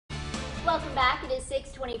welcome back. It is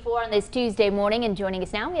 6:24 on this Tuesday morning, and joining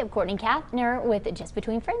us now we have Courtney Kathner with Just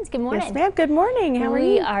Between Friends. Good morning. Yes, ma'am. Good morning. How are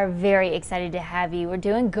you? We are very excited to have you. We're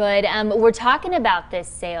doing good. We're talking about this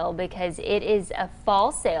sale because it is a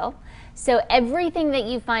fall sale. So everything that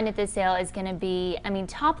you find at this sale is going to be,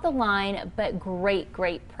 top of the line, but great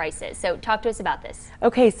prices. So talk to us about this.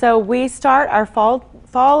 Okay, so we start our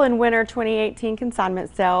fall and winter 2018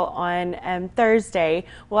 consignment sale on Thursday.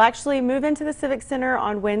 We'll actually move into the Civic Center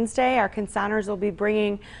on Wednesday. Our consigners will be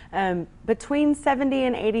bringing between 70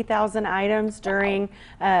 and 80,000 items during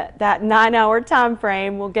that 9-hour time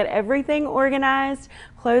frame. We'll get everything organized.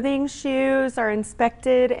 Clothing, shoes are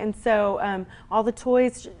inspected, and so all the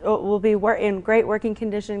toys will be in great working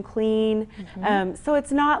condition, clean. So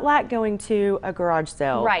it's not like going to a garage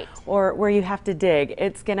sale, right, or where you have to dig.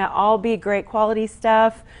 It's going to all be great quality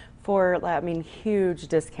stuff for, huge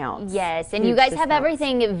discounts. Yes, and you guys have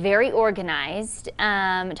everything very organized.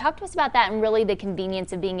 Talk to us about that and really the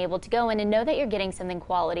convenience of being able to go in and know that you're getting something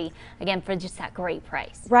quality, again, for just that great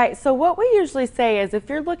price. Right, so what we usually say is if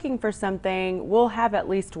you're looking for something, we'll have at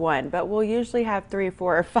least one, but we'll usually have 3,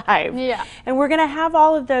 4, or 5. Yeah. And we're gonna have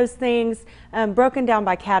all of those things broken down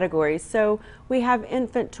by categories. So we have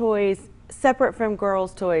infant toys separate from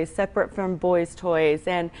girls' toys, separate from boys' toys,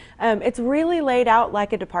 and it's really laid out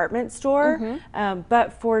like a department store,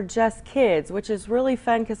 but for just kids, which is really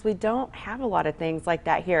fun because we don't have a lot of things like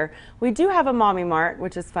that here. We do have a Mommy Mart,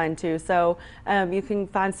 which is fun too, so you can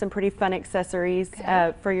find some pretty fun accessories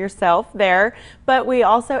for yourself there. But we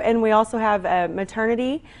also have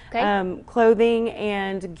maternity clothing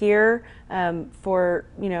and gear for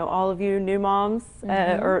all of you new moms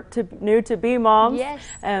or new to be moms. Yes.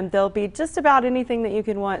 There'll be just about anything that you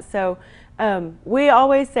can want. So we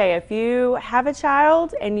always say if you have a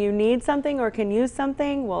child and you need something or can use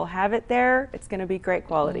something, we'll have it there. It's going to be great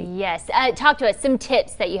quality. Yes. Talk to us, some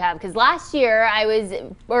tips that you have, because last year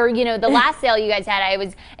the last sale you guys had, I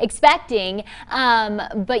was expecting,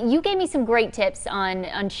 but you gave me some great tips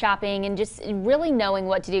on shopping and just really knowing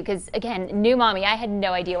what to do, because again, new mommy, I had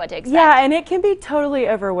no idea what to expect. Yeah, and it can be totally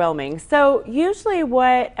overwhelming. So usually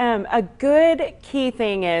what a good key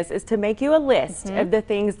thing is to make you a list of the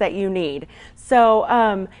things that you need.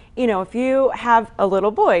 So, if you have a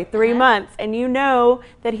little boy, 3 months, and you know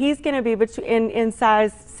that he's going to be in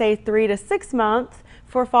size, say, 3 to 6 months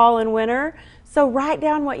for fall and winter, so write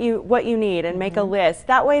down what you need and make a list.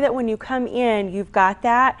 That way that when you come in, you've got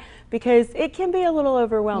that, because it can be a little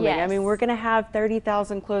overwhelming. Yes. I mean, we're going to have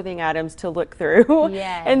 30,000 clothing items to look through.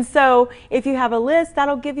 Yes. And so if you have a list,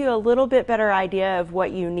 that'll give you a little bit better idea of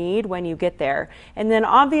what you need when you get there. And then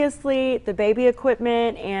obviously the baby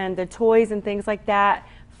equipment and the toys and things like that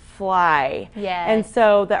fly. Yes. And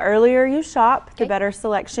so the earlier you shop, the better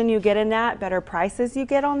selection you get in that, better prices you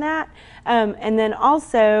get on that. And then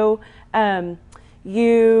also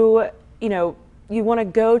you want to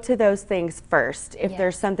go to those things first if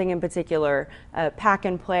there's something in particular, pack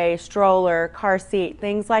and play, stroller, car seat,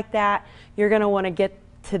 things like that. You're going to want to get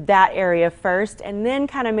to that area first and then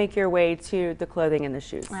kind of make your way to the clothing and the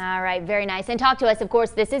shoes. All right, very nice. And talk to us, of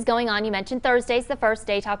course, this is going on. You mentioned Thursday's the first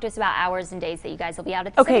day. Talk to us about hours and days that you guys will be out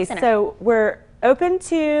at the Civic Center. Okay, so we're open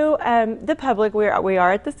to the public. We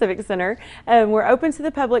are at the Civic Center. We're open to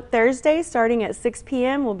the public Thursday starting at 6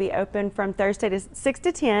 p.m. We'll be open from Thursday to 6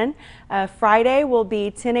 to 10. Friday will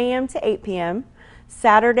be 10 a.m. to 8 p.m.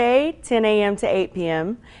 Saturday, 10 a.m. to 8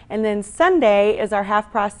 p.m. And then Sunday is our half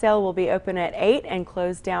price sale. We'll be open at 8 and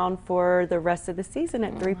close down for the rest of the season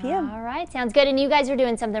at 3 p.m. All right, sounds good. And you guys are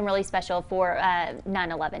doing something really special for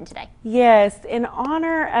 9/11 today. Yes, in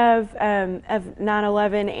honor of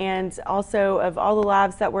 9/11 and also of all the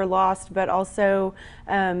lives that were lost, but also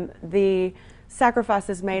the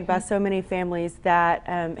sacrifices made by so many families that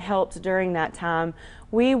helped during that time.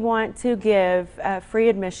 We want to give free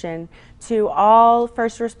admission to all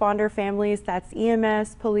first responder families, that's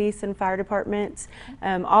EMS, police, and fire departments,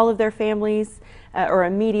 all of their families or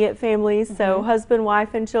immediate families, so husband,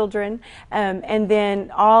 wife, and children, and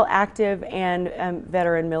then all active and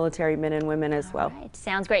veteran military men and women as well. All right,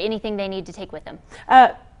 sounds great. Anything they need to take with them?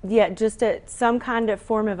 Yeah, just some kind of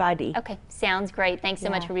form of ID. Okay, sounds great. Thanks so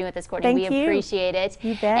much for being with us, Courtney. Thank you. We appreciate it.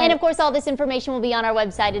 You bet. And of course, all this information will be on our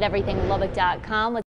website at everythinglubbock.com.